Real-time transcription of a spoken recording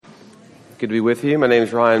Good to be with you. My name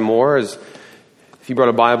is Ryan Moore. If you brought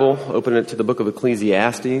a Bible, open it to the book of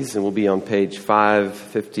Ecclesiastes, and we'll be on page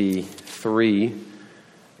 553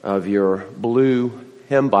 of your blue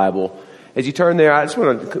hymn Bible. As you turn there, I just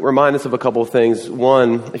want to remind us of a couple of things.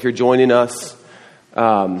 One, if you're joining us,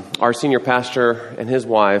 our senior pastor and his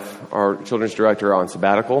wife, our children's director, are on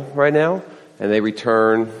sabbatical right now, and they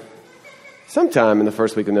return sometime in the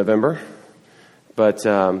first week of November. But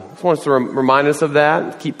I just want us to remind us of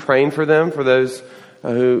that. Keep praying for them, for those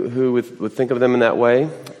who would think of them in that way,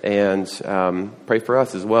 and pray for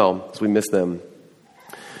us as well as we miss them.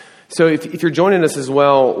 So if you're joining us as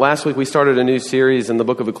well, last week we started a new series in the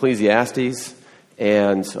book of Ecclesiastes,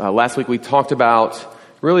 and last week we talked about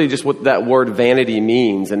really just what that word vanity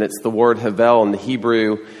means, and it's the word havel in the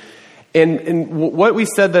Hebrew. And what we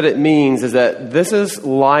said that it means is that this is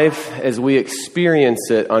life as we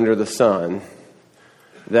experience it under the sun.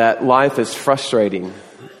 That life is frustrating.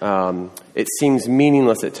 It seems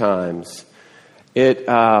meaningless at times. It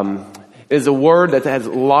is a word that has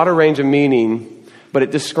a lot of range of meaning, but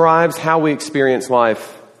it describes how we experience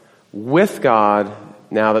life with God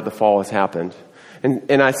now that the fall has happened.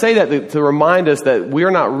 And I say that to remind us that we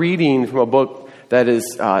are not reading from a book that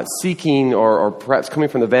is seeking or perhaps coming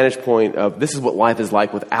from the vantage point of this is what life is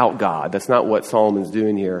like without God. That's not what Solomon's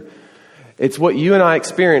doing here. It's what you and I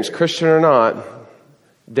experience, Christian or not,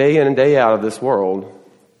 day in and day out of this world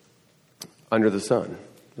under the sun.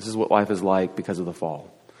 This is what life is like because of the fall.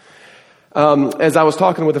 As I was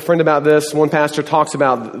talking with a friend about this, one pastor talks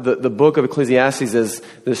about the book of Ecclesiastes as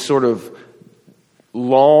this sort of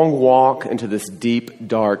long walk into this deep,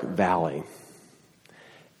 dark valley.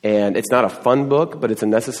 And it's not a fun book, but it's a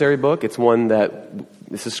necessary book. It's one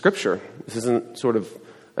this is Scripture. This isn't sort of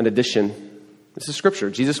an addition. This is Scripture.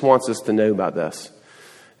 Jesus wants us to know about this.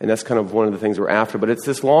 And that's kind of one of the things we're after. But it's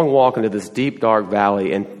this long walk into this deep, dark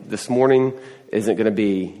valley. And this morning isn't going to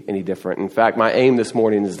be any different. In fact, my aim this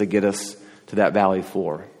morning is to get us to that valley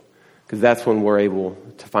floor. Because that's when we're able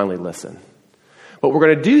to finally listen. But we're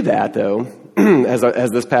going to do that, though, as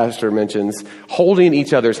this pastor mentions, holding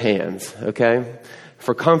each other's hands, okay?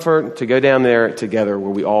 For comfort, to go down there together where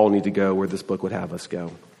we all need to go, where this book would have us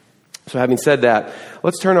go. So having said that,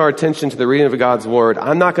 let's turn our attention to the reading of God's Word.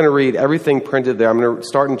 I'm not going to read everything printed there. I'm going to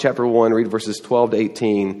start in chapter 1, read verses 12 to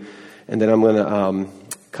 18, and then I'm going to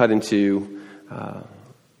cut into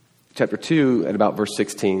chapter 2 at about verse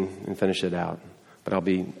 16 and finish it out. But I'll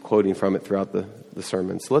be quoting from it throughout the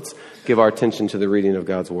sermon. So let's give our attention to the reading of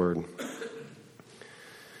God's Word.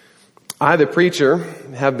 I, the preacher,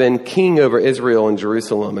 have been king over Israel and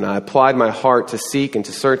Jerusalem, and I applied my heart to seek and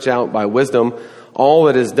to search out by wisdom all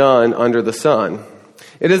that is done under the sun.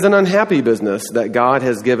 It is an unhappy business that God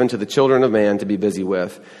has given to the children of man to be busy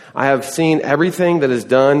with. I have seen everything that is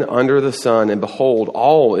done under the sun, and behold,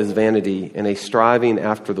 all is vanity and a striving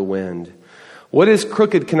after the wind. What is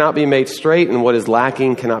crooked cannot be made straight, and what is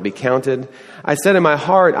lacking cannot be counted. I said in my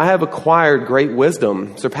heart, I have acquired great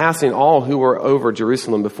wisdom, surpassing all who were over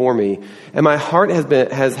Jerusalem before me. And my heart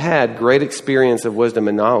has had great experience of wisdom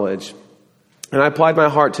and knowledge. And I applied my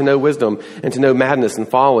heart to know wisdom and to know madness and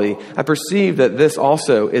folly. I perceive that this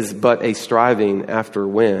also is but a striving after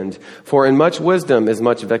wind. For in much wisdom is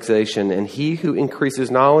much vexation, and he who increases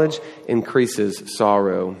knowledge increases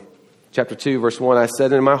sorrow. Chapter 2, verse 1, I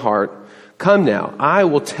said in my heart, come now, I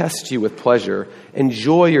will test you with pleasure.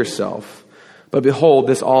 Enjoy yourself. But behold,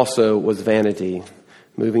 this also was vanity.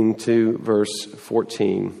 Moving to verse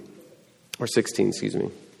 16.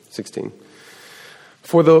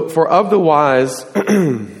 For of the wise,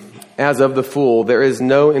 as of the fool, there is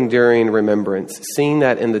no enduring remembrance, seeing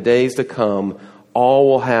that in the days to come, all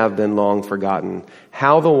will have been long forgotten.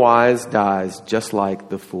 How the wise dies just like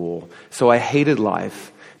the fool. So I hated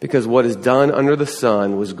life, because what is done under the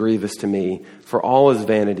sun was grievous to me, for all is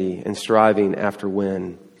vanity and striving after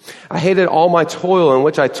wind. I hated all my toil in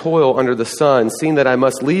which I toil under the sun, seeing that I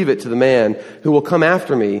must leave it to the man who will come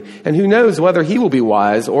after me, and who knows whether he will be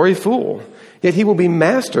wise or a fool. Yet he will be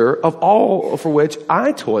master of all for which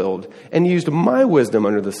I toiled and used my wisdom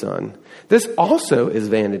under the sun. This also is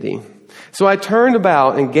vanity. So I turned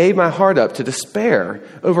about and gave my heart up to despair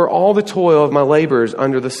over all the toil of my labors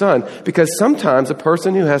under the sun, because sometimes a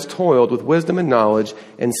person who has toiled with wisdom and knowledge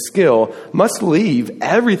and skill must leave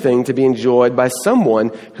everything to be enjoyed by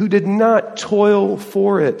someone who did not toil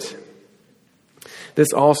for it.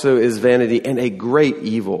 This also is vanity and a great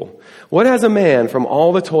evil. What has a man from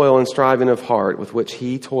all the toil and striving of heart with which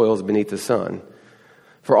he toils beneath the sun?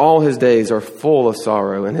 For all his days are full of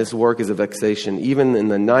sorrow, and his work is a vexation. Even in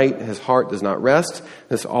the night his heart does not rest.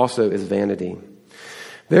 This also is vanity.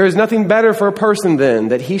 There is nothing better for a person than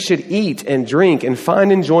that he should eat and drink and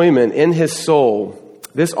find enjoyment in his soul.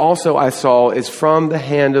 This also I saw is from the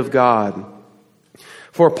hand of God.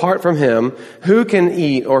 For apart from him, who can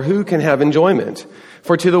eat or who can have enjoyment?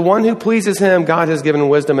 For to the one who pleases him, God has given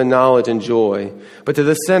wisdom and knowledge and joy. But to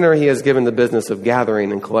the sinner, he has given the business of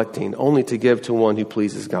gathering and collecting, only to give to one who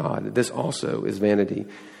pleases God. This also is vanity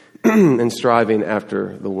and striving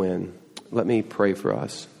after the wind. Let me pray for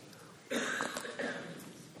us.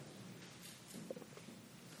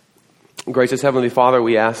 Gracious Heavenly Father,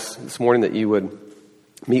 we ask this morning that you would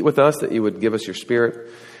meet with us, that you would give us your Spirit,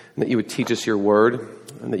 and that you would teach us your word,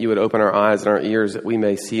 and that you would open our eyes and our ears that we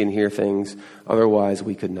may see and hear things otherwise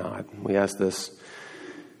we could not. We ask this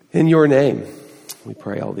in your name. We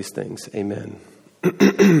pray all these things. Amen.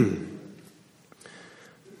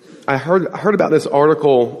 I heard about this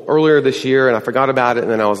article earlier this year, and I forgot about it,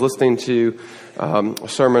 and then I was listening to a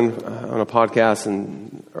sermon on a podcast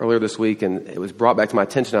earlier this week, and it was brought back to my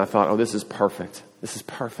attention. I thought, this is perfect. This is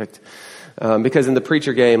perfect. Because in the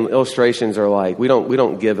preacher game, illustrations are like, we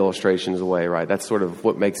don't give illustrations away, right? That's sort of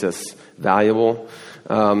what makes us valuable.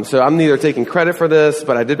 So I'm neither taking credit for this,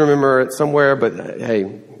 but I did remember it somewhere, but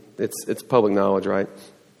hey, it's public knowledge, right?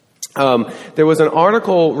 There was an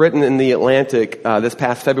article written in The Atlantic this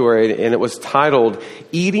past February, and it was titled,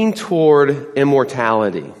 "Eating Toward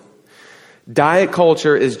Immortality. Diet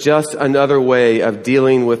culture is just another way of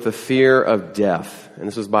dealing with the fear of death." And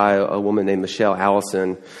this was by a woman named Michelle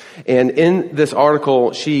Allison. And in this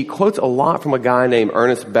article, she quotes a lot from a guy named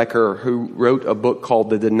Ernest Becker, who wrote a book called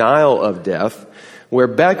The Denial of Death, where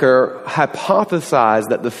Becker hypothesized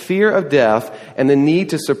that the fear of death and the need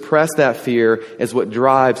to suppress that fear is what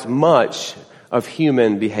drives much of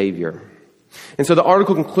human behavior. And so the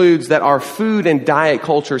article concludes that our food and diet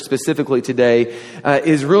culture specifically today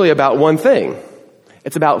is really about one thing.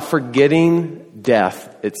 It's about forgetting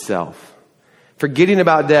death itself. Forgetting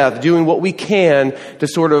about death, doing what we can to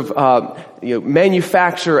sort of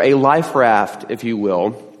manufacture a life raft, if you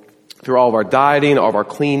will, through all of our dieting, all of our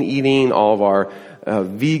clean eating, all of our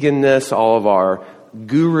veganness, all of our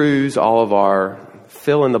gurus, all of our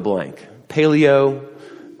fill in the blank, paleo,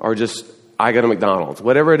 or just I go to McDonald's,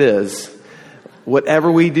 whatever it is.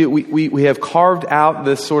 Whatever we do, we have carved out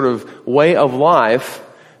this sort of way of life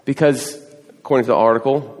because, according to the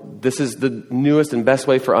article, this is the newest and best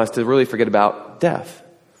way for us to really forget about death.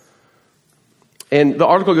 And the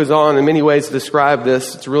article goes on in many ways to describe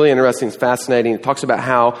this. It's really interesting. It's fascinating. It talks about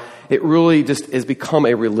how it really just has become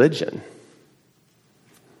a religion.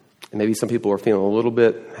 And maybe some people are feeling a little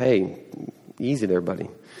bit, hey, easy there, buddy.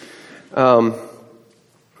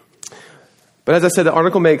 But as I said, the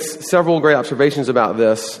article makes several great observations about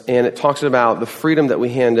this, and it talks about the freedom that we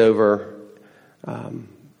hand over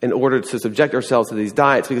in order to subject ourselves to these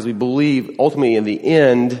diets, because we believe ultimately in the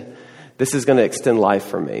end, this is going to extend life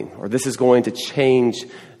for me, or this is going to change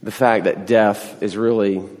the fact that death is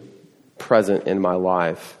really present in my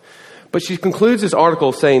life. But she concludes this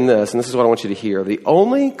article saying this, and this is what I want you to hear. The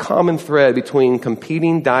only common thread between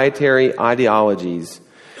competing dietary ideologies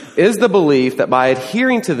is the belief that by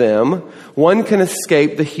adhering to them, one can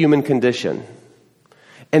escape the human condition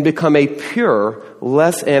and become a pure,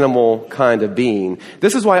 less animal kind of being.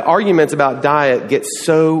 This is why arguments about diet get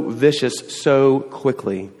so vicious so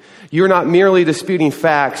quickly. You're not merely disputing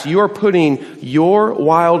facts. You are putting your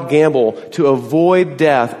wild gamble to avoid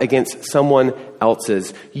death against someone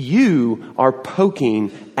else's. You are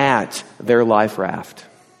poking at their life raft.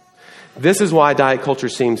 This is why diet culture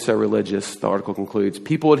seems so religious, the article concludes.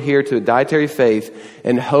 People adhere to a dietary faith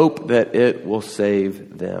and hope that it will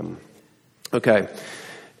save them. Okay.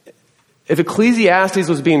 If Ecclesiastes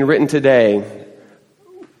was being written today,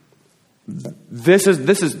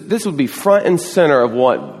 this would be front and center of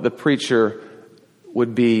what the preacher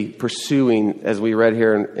would be pursuing as we read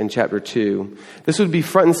here in chapter 2. This would be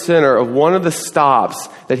front and center of one of the stops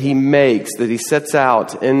that he makes, that he sets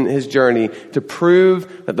out in his journey to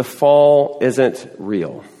prove that the fall isn't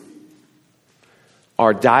real.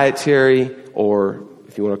 Our dietary, or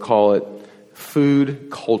if you want to call it, food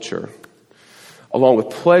culture, along with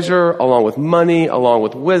pleasure, along with money, along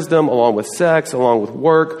with wisdom, along with sex, along with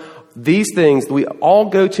work, these things we all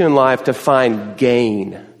go to in life to find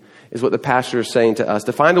gain, is what the pastor is saying to us,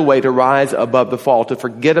 to find a way to rise above the fall, to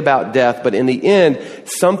forget about death. But in the end,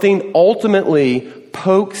 something ultimately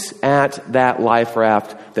pokes at that life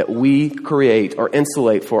raft that we create or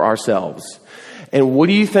insulate for ourselves. And what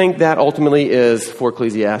do you think that ultimately is for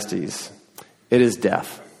Ecclesiastes? It is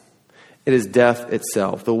death. It is death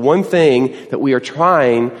itself. The one thing that we are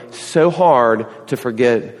trying so hard to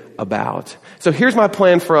forget about. So here's my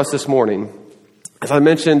plan for us this morning. As I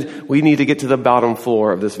mentioned, we need to get to the bottom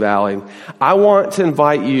floor of this valley. I want to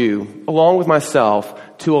invite you, along with myself,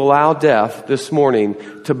 to allow death this morning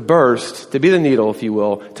to burst, to be the needle, if you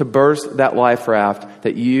will, to burst that life raft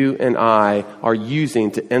that you and I are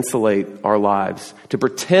using to insulate our lives, to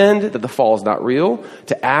pretend that the fall is not real,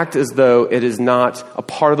 to act as though it is not a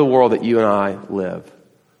part of the world that you and I live.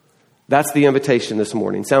 That's the invitation this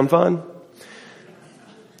morning. Sound fun?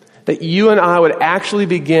 That you and I would actually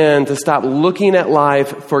begin to stop looking at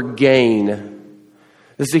life for gain.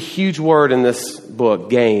 This is a huge word in this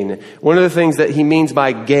book, gain. One of the things that he means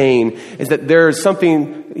by gain is that there's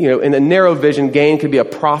something, in a narrow vision, gain could be a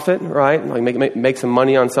profit, right? Like make some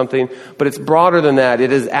money on something. But it's broader than that.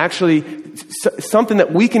 It is actually something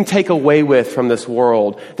that we can take away with from this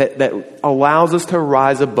world that allows us to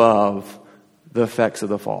rise above the effects of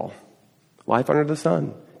the fall. Life under the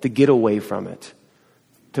sun, to get away from it,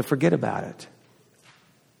 to forget about it.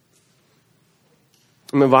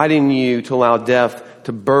 I'm inviting you to allow death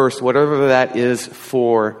to burst, whatever that is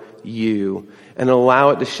for you, and allow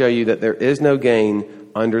it to show you that there is no gain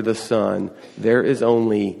under the sun. There is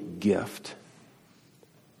only gift.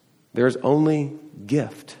 There's only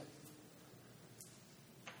gift.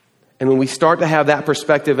 And when we start to have that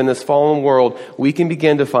perspective in this fallen world, we can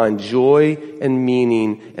begin to find joy and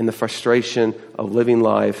meaning in the frustration of living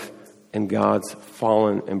life in God's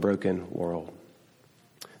fallen and broken world.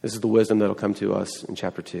 This is the wisdom that will come to us in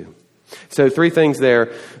chapter 2. So 3 things there.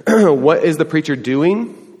 What is the preacher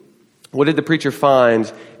doing? What did the preacher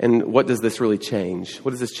find? And what does this really change? What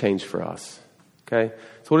does this change for us? Okay.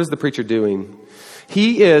 So what is the preacher doing?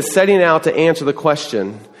 He is setting out to answer the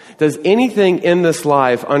question, does anything in this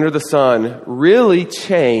life under the sun really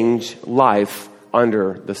change life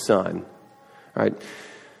under the sun? Right?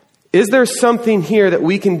 Is there something here that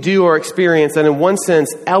we can do or experience that in one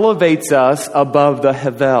sense elevates us above the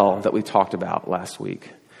Havel that we talked about last week?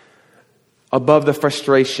 Above the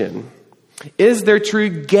frustration? Is there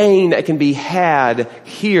true gain that can be had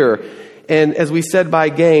here? And as we said by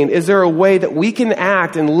gain, is there a way that we can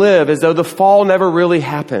act and live as though the fall never really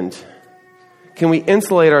happened? Can we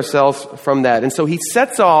insulate ourselves from that? And so he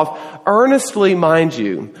sets off earnestly, mind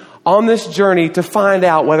you, on this journey to find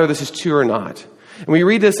out whether this is true or not. And we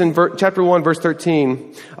read this in chapter 1, verse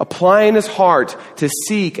 13, applying his heart to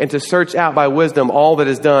seek and to search out by wisdom all that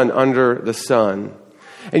is done under the sun.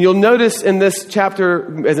 And you'll notice in this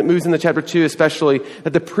chapter, as it moves into chapter 2 especially,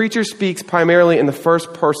 that the preacher speaks primarily in the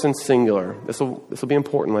first person singular. This will be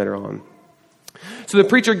important later on. So the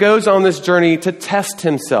preacher goes on this journey to test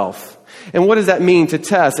himself. And what does that mean, to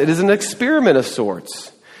test? It is an experiment of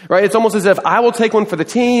sorts. Right? It's almost as if I will take one for the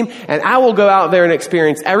team and I will go out there and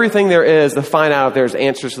experience everything there is to find out if there's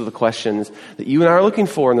answers to the questions that you and I are looking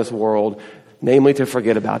for in this world, namely to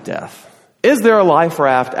forget about death. Is there a life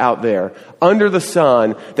raft out there under the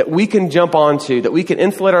sun that we can jump onto, that we can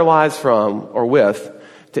insulate our lives from or with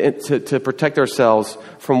to protect ourselves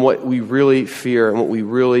from what we really fear and what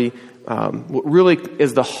really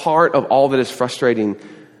is the heart of all that is frustrating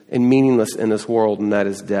and meaningless in this world, and that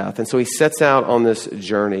is death. And so he sets out on this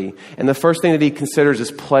journey. And the first thing that he considers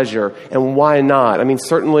is pleasure. And why not? I mean,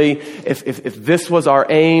 certainly, if this was our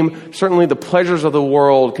aim, certainly the pleasures of the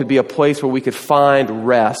world could be a place where we could find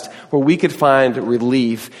rest, where we could find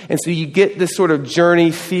relief. And so you get this sort of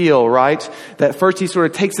journey feel, right? That first he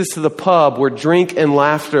sort of takes us to the pub where drink and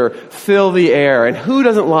laughter fill the air. And who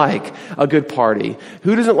doesn't like a good party?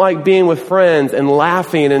 Who doesn't like being with friends and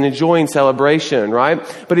laughing and enjoying celebration, right?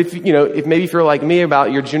 But if you're like me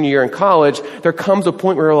about your junior year in college, there comes a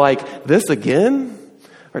point where you're like, this again?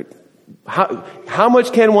 Right? How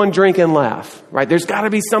much can one drink and laugh? Right? There's got to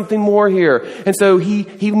be something more here. And so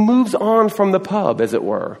he moves on from the pub, as it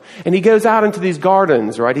were. And he goes out into these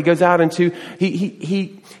gardens, right? He goes out into,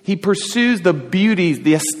 he pursues the beauties,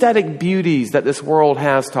 the aesthetic beauties that this world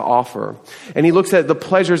has to offer. And he looks at the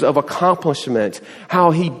pleasures of accomplishment, how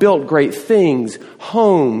he built great things,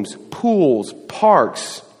 homes, pools,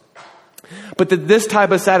 parks. But that this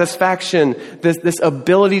type of satisfaction, this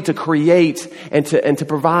ability to create and to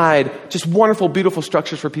provide just wonderful, beautiful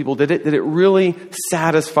structures for people, did it really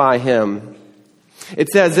satisfy him?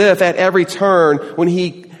 It's as if at every turn, when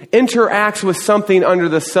he interacts with something under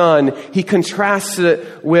the sun, he contrasts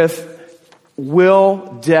it with,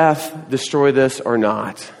 will death destroy this or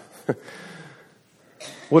not?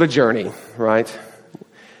 What a journey, right?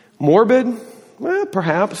 Morbid? Well,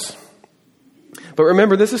 perhaps. But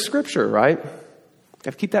remember, this is Scripture, right? You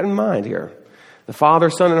have to keep that in mind here. The Father,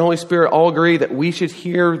 Son, and Holy Spirit all agree that we should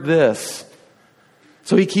hear this.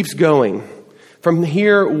 So he keeps going. From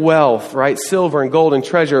here, wealth, right? Silver and gold and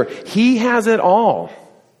treasure. He has it all.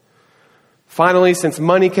 Finally, since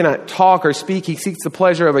money cannot talk or speak, he seeks the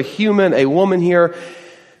pleasure of a woman here.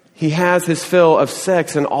 He has his fill of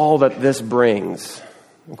sex and all that this brings.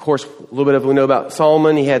 Of course, a little bit of what we know about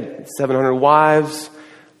Solomon. He had 700 wives.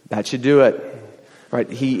 That should do it. Right?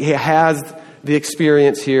 He has the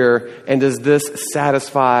experience here. And does this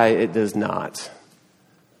satisfy? It does not.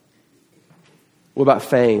 What about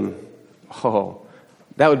fame? Oh,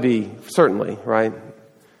 that would be certainly, right?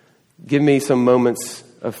 Give me some moments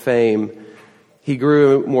of fame. He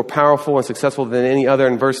grew more powerful and successful than any other.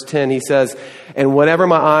 In verse 10, he says, "And whatever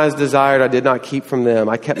my eyes desired, I did not keep from them.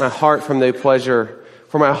 I kept my heart from their pleasure,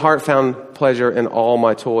 for my heart found pleasure in all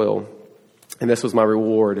my toil. And this was my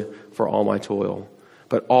reward for all my toil.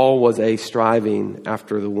 But all was a striving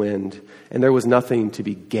after the wind, and there was nothing to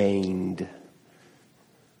be gained."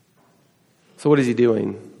 So what is he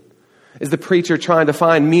doing? Is the preacher trying to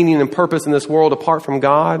find meaning and purpose in this world apart from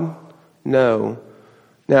God? No.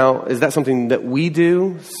 Now, is that something that we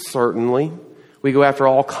do? Certainly. We go after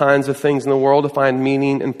all kinds of things in the world to find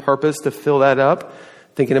meaning and purpose, to fill that up.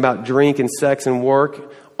 Thinking about drink and sex and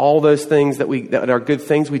work, all those things that are good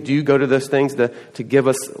things, we do go to those things to give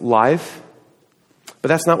us life. But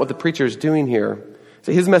that's not what the preacher is doing here.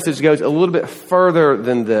 So his message goes a little bit further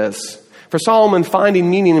than this. For Solomon, finding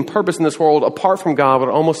meaning and purpose in this world apart from God would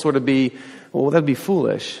almost sort of be, well, that'd be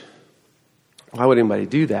foolish. Why would anybody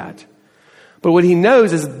do that? But what he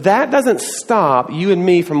knows is that doesn't stop you and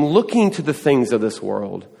me from looking to the things of this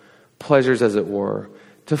world, pleasures as it were,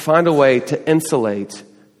 to find a way to insulate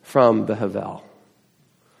from the havel,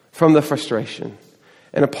 from the frustration,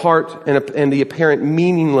 and the apparent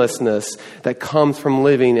meaninglessness that comes from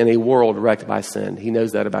living in a world wrecked by sin. He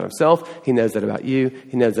knows that about himself. He knows that about you.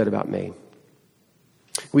 He knows that about me.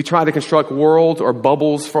 We try to construct worlds or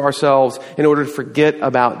bubbles for ourselves in order to forget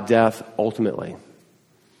about death ultimately,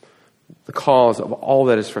 the cause of all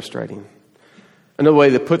that is frustrating. Another way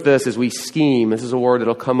to put this is we scheme. This is a word that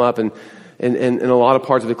will come up in a lot of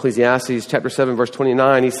parts of Ecclesiastes, chapter 7, verse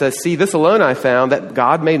 29. He says, "See, this alone I found, that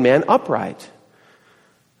God made man upright.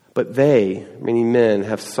 But they, meaning men,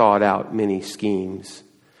 have sought out many schemes."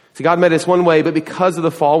 See, God made us one way, but because of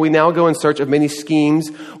the fall, we now go in search of many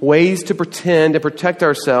schemes, ways to pretend and protect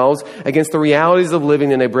ourselves against the realities of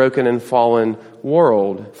living in a broken and fallen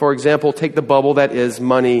world. For example, take the bubble that is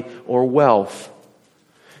money or wealth.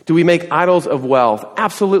 Do we make idols of wealth?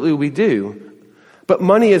 Absolutely we do. But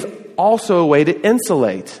money is also a way to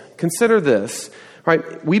insulate. Consider this,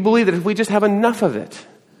 right? We believe that if we just have enough of it,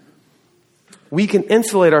 we can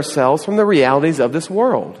insulate ourselves from the realities of this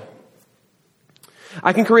world.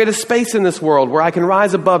 I can create a space in this world where I can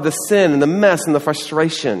rise above the sin and the mess and the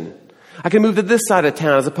frustration. I can move to this side of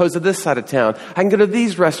town as opposed to this side of town. I can go to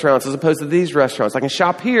these restaurants as opposed to these restaurants. I can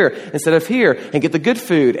shop here instead of here and get the good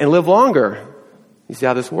food and live longer. You see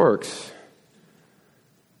how this works?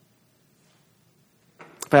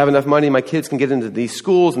 If I have enough money, my kids can get into these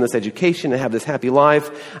schools and this education and have this happy life.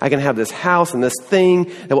 I can have this house and this thing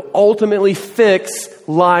that will ultimately fix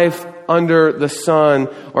life under the sun,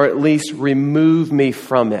 or at least remove me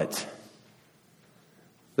from it.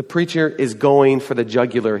 The preacher is going for the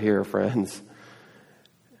jugular here, friends.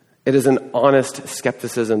 It is an honest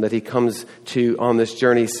skepticism that he comes to on this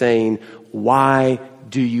journey, saying, why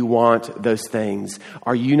do you want those things?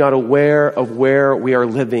 Are you not aware of where we are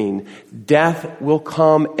living? Death will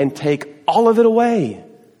come and take all of it away.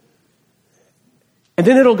 And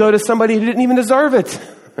then it'll go to somebody who didn't even deserve it.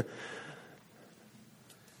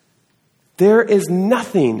 There is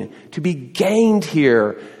nothing to be gained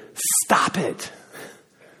here. Stop it.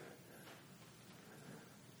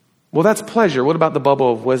 Well, that's pleasure. What about the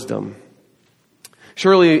bubble of wisdom?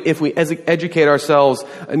 Surely if we educate ourselves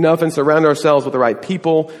enough and surround ourselves with the right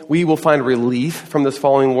people, we will find relief from this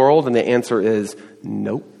falling world. And the answer is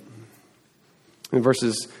nope. In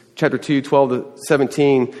verses chapter 2, 12 to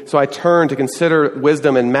 17, so I turn to consider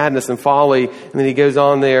wisdom and madness and folly. And then he goes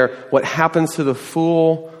on there, what happens to the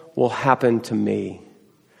fool will happen to me.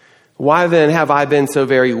 Why then have I been so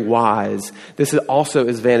very wise? This also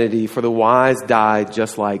is vanity, for the wise die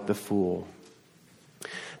just like the fool.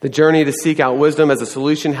 The journey to seek out wisdom as a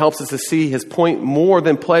solution helps us to see his point more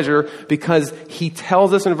than pleasure, because he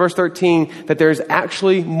tells us in verse 13 that there's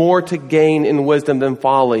actually more to gain in wisdom than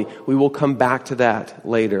folly. We will come back to that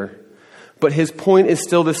later. But his point is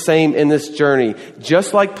still the same in this journey.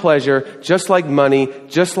 Just like pleasure, just like money,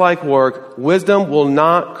 just like work, wisdom will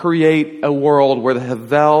not create a world where the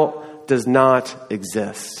havel does not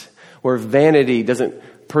exist, where vanity doesn't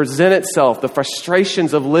present itself, the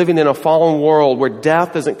frustrations of living in a fallen world where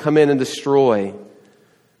death doesn't come in and destroy,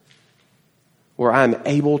 where I'm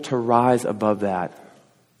able to rise above that.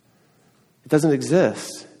 It doesn't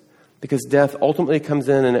exist. Because death ultimately comes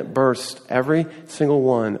in and it bursts every single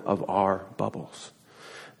one of our bubbles.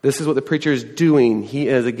 This is what the preacher is doing. He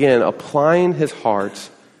is, again, applying his heart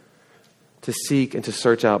to seek and to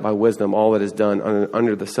search out by wisdom all that is done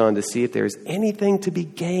under the sun, to see if there is anything to be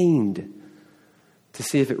gained, to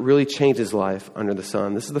see if it really changes life under the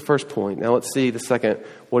sun. This is the first point. Now let's see the second.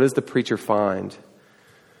 What does the preacher find?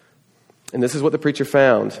 And this is what the preacher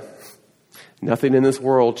found. Nothing in this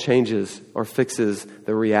world changes or fixes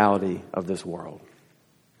the reality of this world.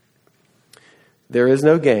 There is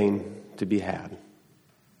no gain to be had.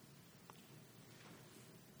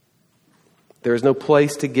 There is no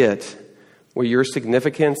place to get where your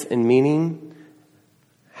significance and meaning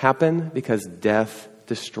happen, because death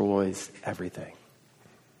destroys everything.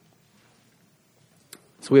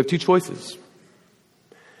 So we have two choices.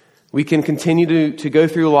 We can continue to go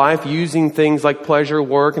through life using things like pleasure,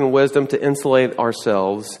 work, and wisdom to insulate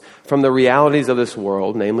ourselves from the realities of this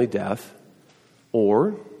world, namely death.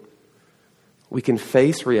 Or we can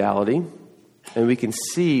face reality and we can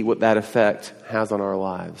see what that effect has on our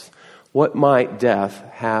lives. What might death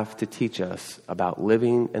have to teach us about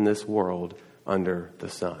living in this world under the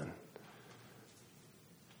sun?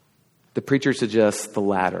 The preacher suggests the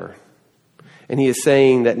latter. And he is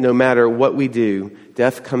saying that no matter what we do,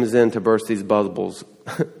 death comes in to burst these bubbles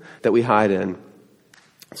that we hide in.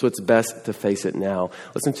 So it's best to face it now.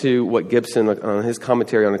 Listen to what Gibson, on his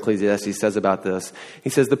commentary on Ecclesiastes, says about this. He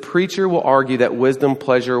says, the preacher will argue that wisdom,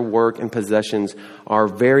 pleasure, work, and possessions are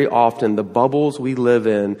very often the bubbles we live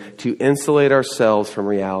in to insulate ourselves from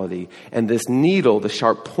reality. And this needle, the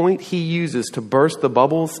sharp point he uses to burst the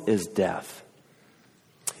bubbles, is death.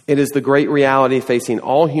 It is the great reality facing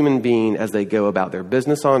all human beings as they go about their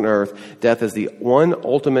business on earth. Death is the one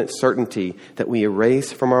ultimate certainty that we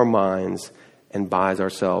erase from our minds and bias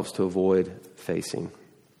ourselves to avoid facing.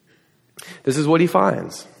 This is what he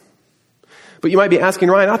finds. But you might be asking,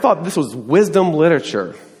 Ryan, I thought this was wisdom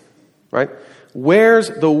literature, right? Where's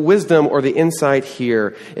the wisdom or the insight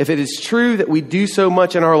here? If it is true that we do so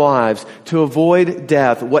much in our lives to avoid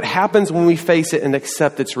death, what happens when we face it and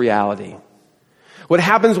accept its reality? What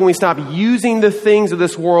happens when we stop using the things of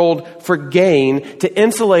this world for gain to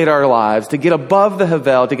insulate our lives, to get above the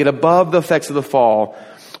havel, to get above the effects of the fall?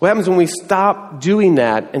 What happens when we stop doing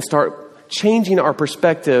that and start changing our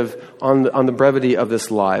perspective on the brevity of this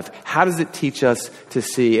life? How does it teach us to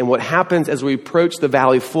see? And what happens as we approach the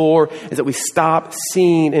valley floor is that we stop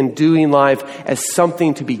seeing and doing life as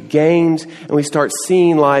something to be gained, and we start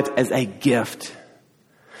seeing life as a gift,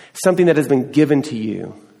 something that has been given to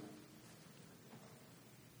you.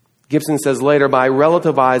 Gibson says later, by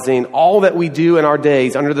relativizing all that we do in our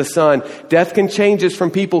days under the sun, death can change us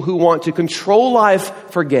from people who want to control life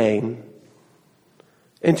for gain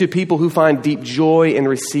into people who find deep joy in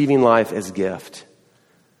receiving life as gift.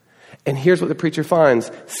 And here's what the preacher finds.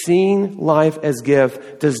 Seeing life as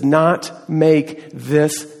gift does not make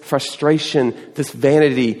this frustration, this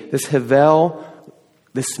vanity, this havel,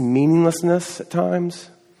 this meaninglessness at times,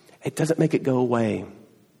 it doesn't make it go away.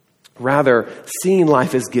 Rather, seeing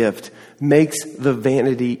life as gift makes the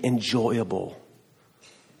vanity enjoyable.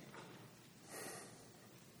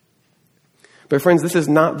 But friends, this is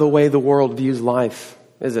not the way the world views life,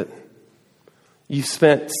 is it? You've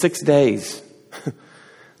spent 6 days.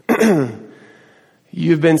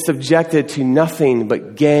 You've been subjected to nothing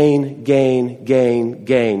but gain, gain, gain,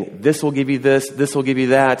 gain. This will give you this will give you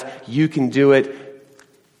that. You can do it.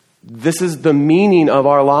 This is the meaning of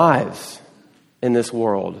our lives in this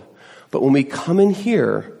world. But when we come in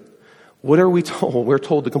here, what are we told? We're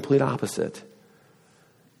told the complete opposite.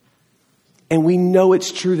 And we know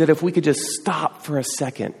it's true that if we could just stop for a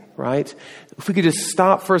second, right? If we could just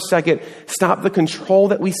stop for a second, stop the control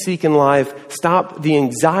that we seek in life, stop the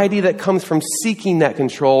anxiety that comes from seeking that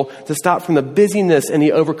control, to stop from the busyness and the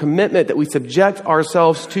overcommitment that we subject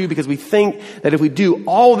ourselves to because we think that if we do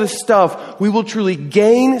all this stuff, we will truly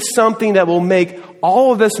gain something that will make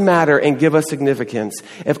all of this matter and give us significance.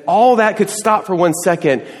 If all that could stop for 1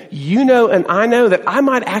 second, you know and I know that I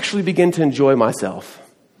might actually begin to enjoy myself.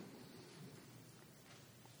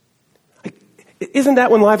 Isn't that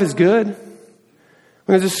when life is good? When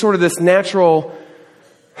there's just sort of this natural,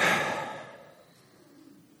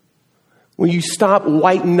 when you stop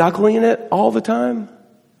white knuckling it all the time?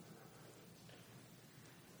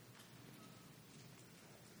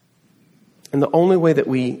 And the only way that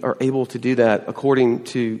we are able to do that, according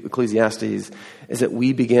to Ecclesiastes, is that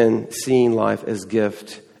we begin seeing life as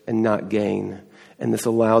gift and not gain. And this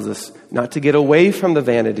allows us not to get away from the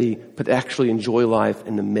vanity, but to actually enjoy life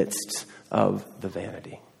in the midst of the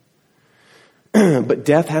vanity. But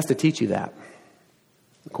death has to teach you that,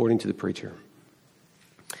 according to the preacher.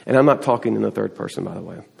 And I'm not talking in the third person, by the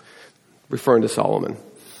way, referring to Solomon.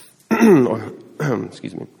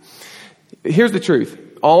 Excuse me. Here's the truth.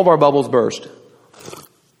 All of our bubbles burst.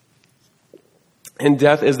 And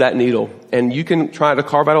death is that needle. And you can try to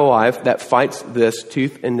carve out a life that fights this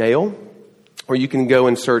tooth and nail, or you can go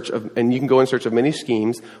in search of many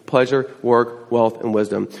schemes, pleasure, work, wealth, and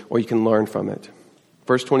wisdom, or you can learn from it.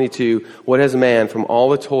 Verse 22, what has man from all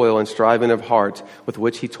the toil and striving of heart with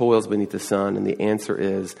which he toils beneath the sun? And the answer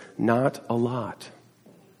is, not a lot.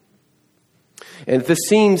 And if this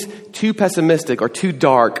seems too pessimistic or too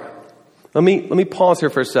dark, let me pause here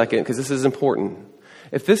for a second, because this is important.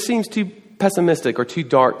 If this seems too pessimistic or too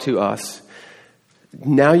dark to us,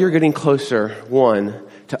 now you're getting closer, one,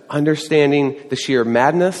 to understanding the sheer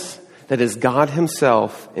madness that is God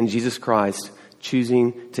himself in Jesus Christ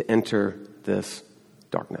choosing to enter this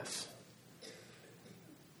darkness.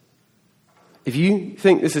 If you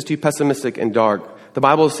think this is too pessimistic and dark, the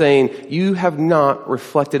Bible is saying you have not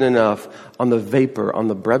reflected enough on the vapor, on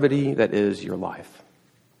the brevity that is your life.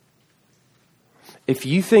 If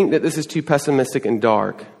you think that this is too pessimistic and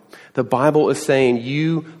dark, the Bible is saying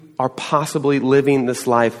you are possibly living this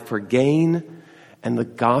life for gain, and the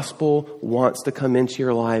gospel wants to come into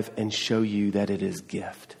your life and show you that it is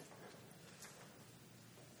gift.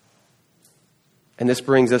 And this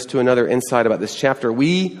brings us to another insight about this chapter.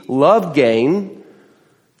 We love gain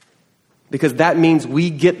because that means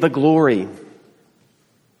we get the glory.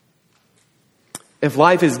 If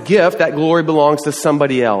life is gift, that glory belongs to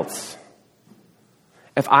somebody else.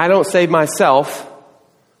 If I don't save myself,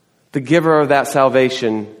 the giver of that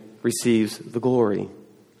salvation receives the glory.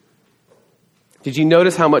 Did you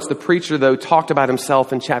notice how much the preacher, though, talked about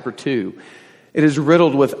himself in chapter 2? It is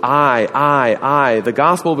riddled with I. The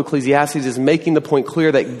Gospel of Ecclesiastes is making the point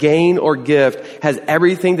clear that gain or gift has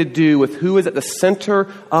everything to do with who is at the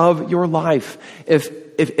center of your life.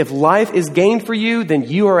 If life is gain for you, then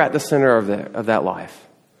you are at the center of that life.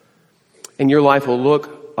 And your life will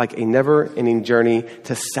look like a never-ending journey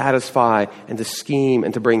to satisfy and to scheme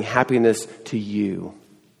and to bring happiness to you.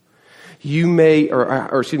 You may,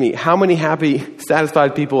 how many happy,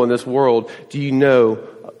 satisfied people in this world do you know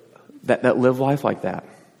that live life like that?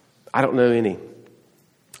 I don't know any.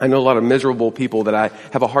 I know a lot of miserable people that I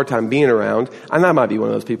have a hard time being around. And I might be one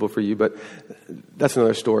of those people for you, but that's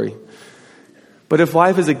another story. But if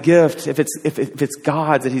life is a gift, if it's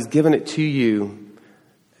God's, that he's given it to you,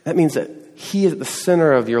 that means that he is at the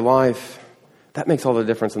center of your life. That makes all the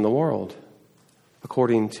difference in the world,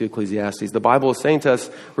 according to Ecclesiastes. The Bible is saying to us,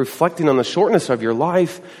 reflecting on the shortness of your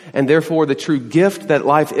life, and therefore the true gift that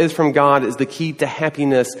life is from God is the key to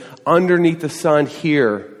happiness underneath the sun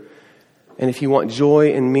here. And if you want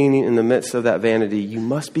joy and meaning in the midst of that vanity, you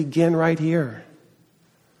must begin right here.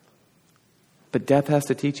 But death has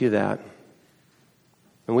to teach you that.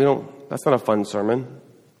 And that's not a fun sermon.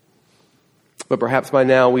 But perhaps by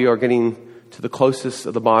now we are getting to the closest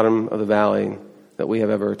of the bottom of the valley that we have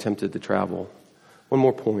ever attempted to travel. One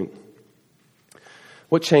more point.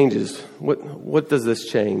 What changes? What does this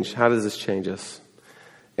change? How does this change us?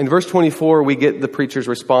 In verse 24, we get the preacher's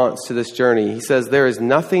response to this journey. He says, there is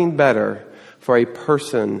nothing better for a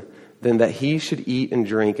person than that he should eat and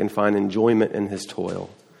drink and find enjoyment in his toil.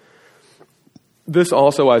 This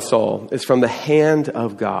also I saw is from the hand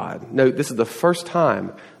of God. Note, this is the first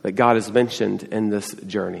time that God is mentioned in this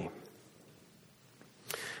journey.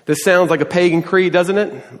 This sounds like a pagan creed, doesn't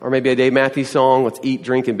it? Or maybe a Dave Matthews song, let's eat,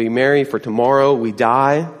 drink, and be merry, for tomorrow we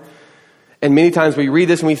die. And many times we read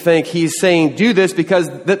this and we think he's saying do this because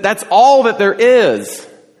that's all that there is.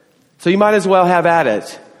 So you might as well have at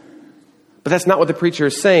it. But that's not what the preacher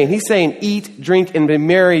is saying. He's saying eat, drink, and be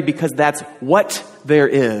merry because that's what there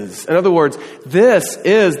is. In other words, this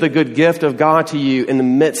is the good gift of God to you in the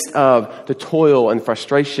midst of the toil and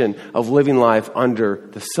frustration of living life under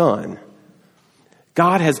the sun.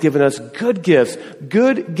 God has given us good gifts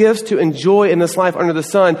to enjoy in this life under the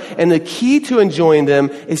sun. And the key to enjoying them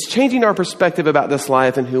is changing our perspective about this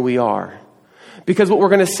life and who we are. Because what we're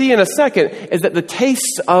going to see in a second is that the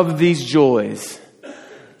tastes of these joys,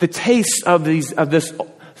 the tastes of this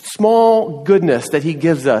small goodness that he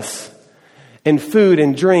gives us in food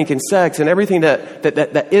and drink and sex and everything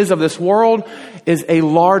that is of this world is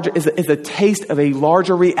a taste of a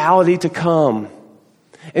larger reality to come.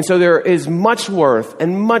 And so there is much worth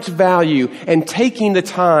and much value in taking the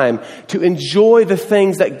time to enjoy the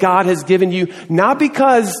things that God has given you, not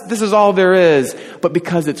because this is all there is, but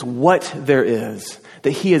because it's what there is,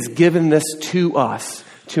 that he has given this to us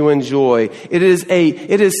to enjoy. It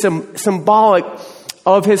is symbolic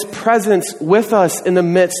of his presence with us in the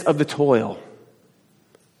midst of the toil.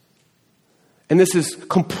 And this is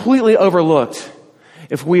completely overlooked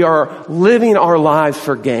if we are living our lives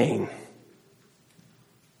for gain.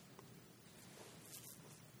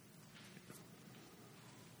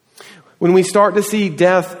 When we start to see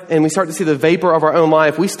death and we start to see the vapor of our own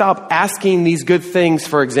life, we stop asking these good things,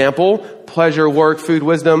 for example, pleasure, work, food,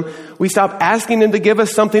 wisdom. We stop asking them to give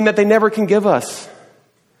us something that they never can give us,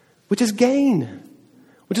 which is gain,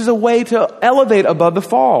 which is a way to elevate above the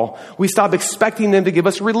fall. We stop expecting them to give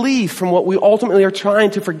us relief from what we ultimately are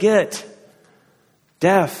trying to forget,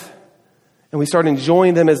 death. And we start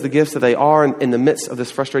enjoying them as the gifts that they are in the midst of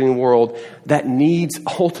this frustrating world that needs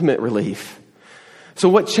ultimate relief. So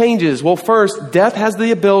what changes? Well, first, death has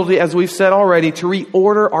the ability, as we've said already, to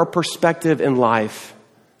reorder our perspective in life.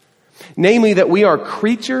 Namely, that we are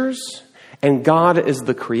creatures and God is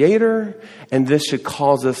the creator, and this should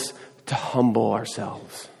cause us to humble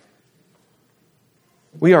ourselves.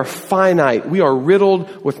 We are finite. We are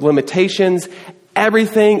riddled with limitations.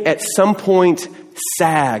 Everything at some point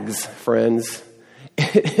sags, friends.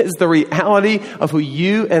 It is the reality of who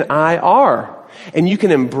you and I are. And you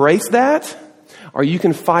can embrace that, or you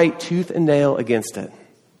can fight tooth and nail against it.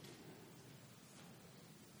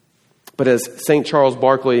 But as St. Charles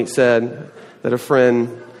Barkley said, that a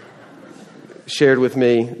friend shared with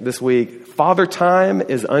me this week, Father Time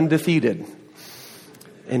is undefeated.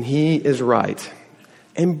 And he is right.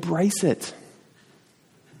 Embrace it.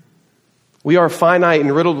 We are finite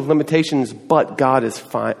and riddled with limitations, but God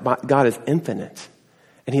is infinite.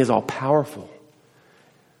 And he is all powerful.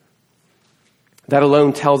 That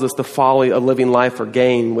alone tells us the folly of living life for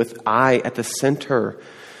gain with I at the center,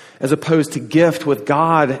 as opposed to gift with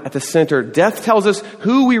God at the center. Death tells us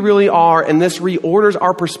who we really are, and this reorders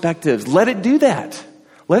our perspectives. Let it do that.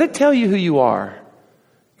 Let it tell you who you are.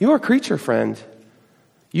 You are a creature, friend.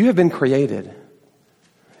 You have been created.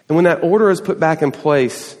 And when that order is put back in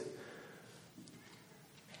place,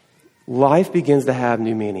 life begins to have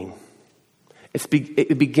new meaning.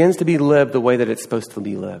 It begins to be lived the way that it's supposed to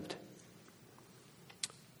be lived.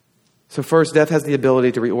 So first, death has the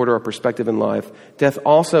ability to reorder our perspective in life. Death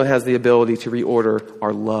also has the ability to reorder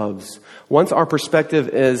our loves. Once our perspective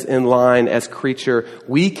is in line as creature,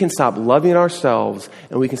 we can stop loving ourselves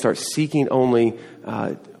and we can start seeking only,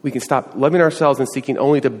 we can stop loving ourselves and seeking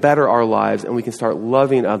only to better our lives, and we can start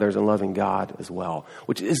loving others and loving God as well,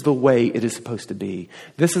 which is the way it is supposed to be.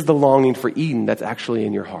 This is the longing for Eden that's actually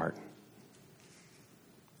in your heart.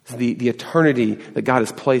 It's the eternity that God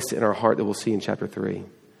has placed in our heart that we'll see in chapter 3.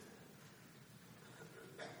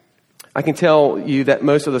 I can tell you that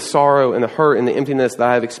most of the sorrow and the hurt and the emptiness that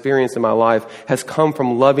I have experienced in my life has come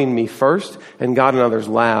from loving me first and God and others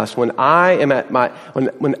last. When I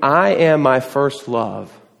am my first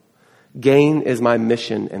love, gain is my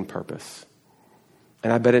mission and purpose.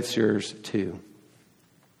 And I bet it's yours too.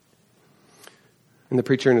 And the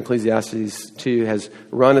preacher in Ecclesiastes 2 has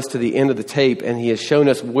run us to the end of the tape, and he has shown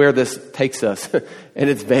us where this takes us. And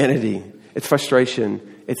it's vanity, it's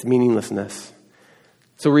frustration, it's meaninglessness.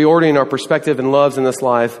 So reordering our perspective and loves in this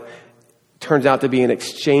life turns out to be an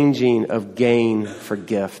exchanging of gain for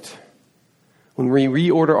gift. When we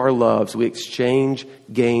reorder our loves, we exchange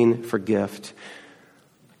gain for gift.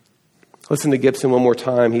 Listen to Gibson one more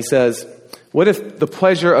time. He says, what if the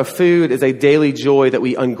pleasure of food is a daily joy that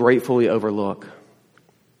we ungratefully overlook?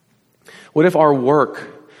 What if our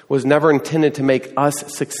work was never intended to make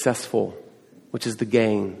us successful, which is the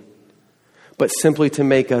gain, but simply to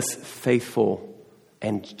make us faithful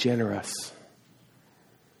and generous?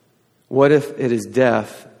 What if it is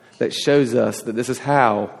death that shows us that this is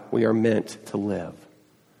how we are meant to live?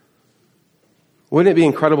 Wouldn't it be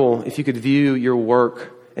incredible if you could view your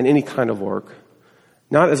work and any kind of work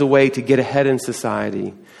not as a way to get ahead in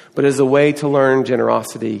society, but as a way to learn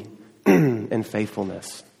generosity and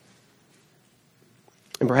faithfulness?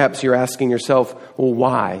 And perhaps you're asking yourself, well,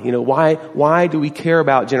 why? Why do we care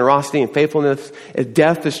about generosity and faithfulness if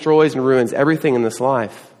death destroys and ruins everything in this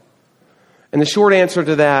life? And the short answer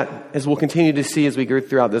to that, as we'll continue to see as we go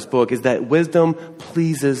throughout this book, is that wisdom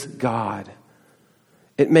pleases God.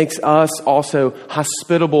 It makes us also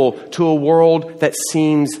hospitable to a world that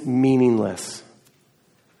seems meaningless.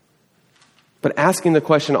 But asking the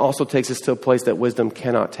question also takes us to a place that wisdom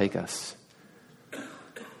cannot take us.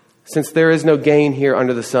 Since there is no gain here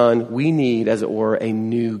under the sun, we need, as it were, a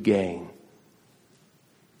new gain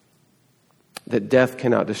that death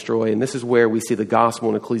cannot destroy. And this is where we see the gospel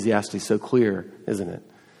in Ecclesiastes so clear, isn't it?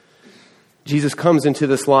 Jesus comes into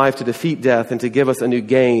this life to defeat death and to give us a new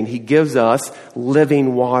gain. He gives us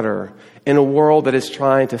living water in a world that is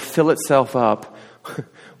trying to fill itself up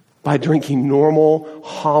by drinking normal,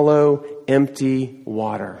 hollow, empty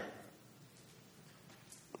water.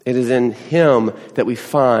 It is in Him that we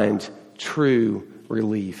find true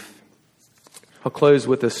relief. I'll close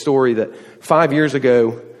with a story that 5 years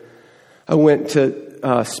ago, I went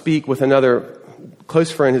to speak with another close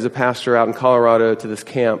friend who's a pastor out in Colorado to this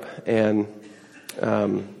camp. And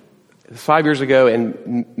 5 years ago,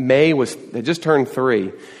 and May had just turned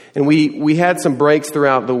 3. And we had some breaks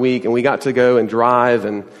throughout the week, and we got to go and drive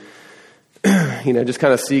and just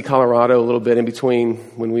kind of see Colorado a little bit in between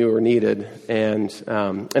when we were needed. And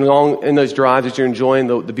along in those drives, as you're enjoying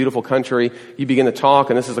the beautiful country, you begin to talk.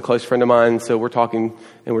 And this is a close friend of mine, so we're talking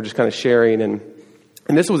and we're just kind of sharing. And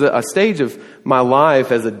this was a stage of my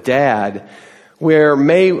life as a dad where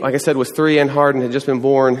May, like I said, was 3 and Harden had just been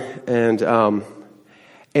born. And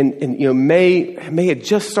May had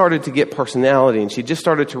just started to get personality, and she just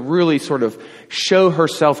started to really sort of show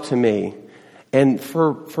herself to me. And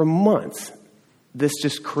for months, this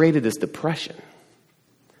just created this depression.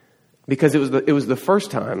 Because it was the first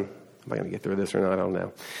time, am I going to get through this or not? I don't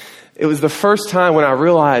know. It was the first time when I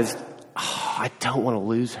realized, I don't want to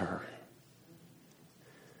lose her.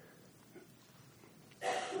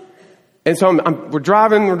 And so we're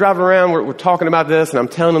driving around, we're talking about this, and I'm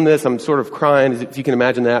telling him this, I'm sort of crying, if you can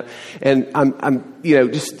imagine that. And I'm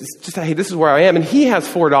just hey, this is where I am. And he has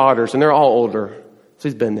 4 daughters, and they're all older. So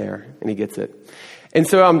he's been there, and he gets it. And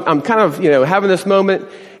so I'm kind of, having this moment,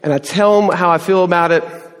 and I tell him how I feel about it.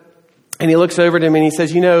 And he looks over to me and he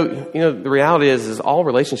says, the reality is all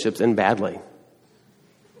relationships end badly.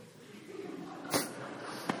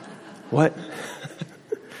 What?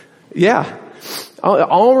 Yeah.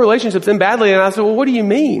 All relationships end badly. And I said, well, what do you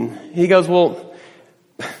mean? He goes, well,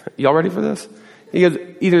 y'all ready for this? He goes,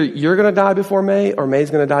 either you're going to die before May or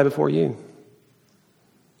May's going to die before you.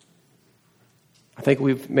 I think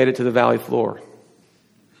we've made it to the valley floor.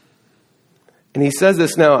 And he says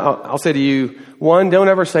this now, I'll say to you, 1, don't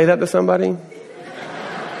ever say that to somebody.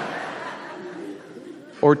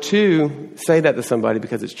 Or 2, say that to somebody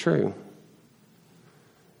because it's true.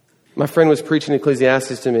 My friend was preaching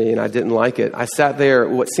Ecclesiastes to me, and I didn't like it. I sat there,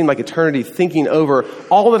 what seemed like eternity, thinking over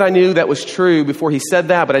all that I knew that was true before he said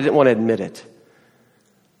that, but I didn't want to admit it.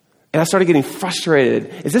 And I started getting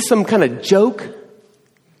frustrated. Is this some kind of joke?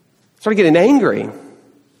 I started getting angry.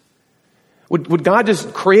 Would God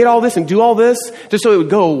just create all this and do all this just so it would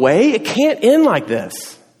go away? It can't end like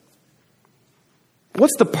this.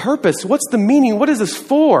 What's the purpose? What's the meaning? What is this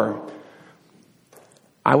for?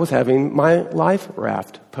 I was having my life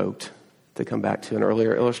raft poked, to come back to an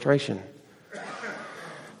earlier illustration.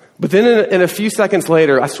 But then in a few seconds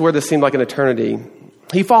later, I swear this seemed like an eternity,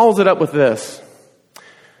 he follows it up with this.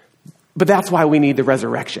 But that's why we need the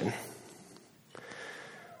resurrection.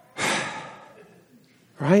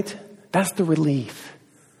 Right? That's the relief.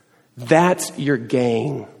 That's your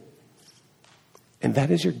gain. And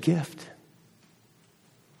that is your gift.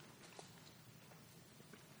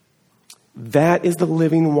 That is the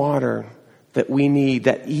living water that we need,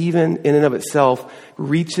 that even in and of itself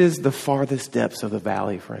reaches the farthest depths of the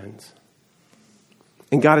valley, friends.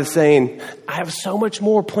 And God is saying, I have so much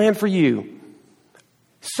more planned for you.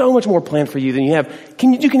 So much more planned for you than you have.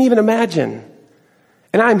 You can even imagine.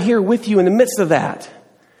 And I'm here with you in the midst of that.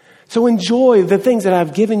 So enjoy the things that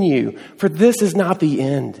I've given you, for this is not the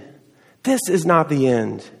end. This is not the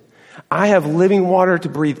end. I have living water to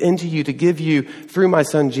breathe into you, to give you through my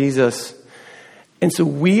son Jesus. And so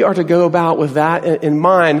we are to go about with that in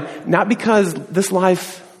mind, not because this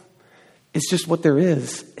life is just what there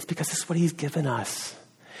is. It's because this is what he's given us.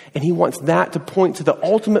 And he wants that to point to the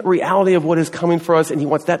ultimate reality of what is coming for us. And he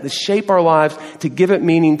wants that to shape our lives, to give it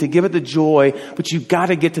meaning, to give it the joy. But you've got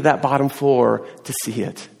to get to that bottom floor to see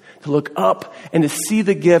it, to look up and to see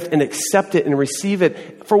the gift and accept it and receive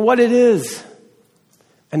it for what it is.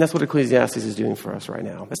 And that's what Ecclesiastes is doing for us right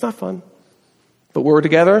now. It's not fun, but we're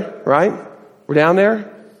together, right? We're down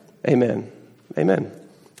there. Amen. Amen.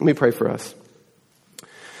 Let me pray for us.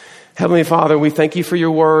 Heavenly Father, we thank you for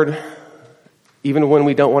your word, even when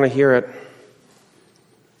we don't want to hear it.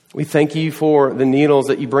 We thank you for the needles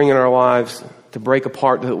that you bring in our lives to break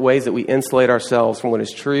apart the ways that we insulate ourselves from what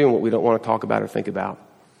is true and what we don't want to talk about or think about.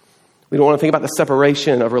 We don't want to think about the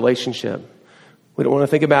separation of relationship. We don't want to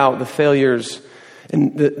think about the failures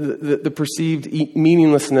and the perceived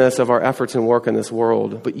meaninglessness of our efforts and work in this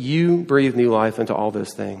world. But you breathe new life into all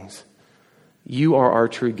those things. You are our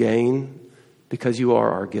true gain because you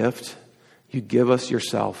are our gift. You give us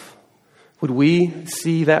yourself. Would we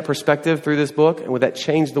see that perspective through this book? And would that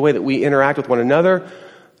change the way that we interact with one another,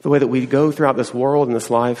 the way that we go throughout this world and this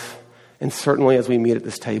life? And certainly as we meet at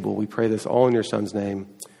this table, we pray this all in your son's name.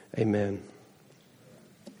 Amen.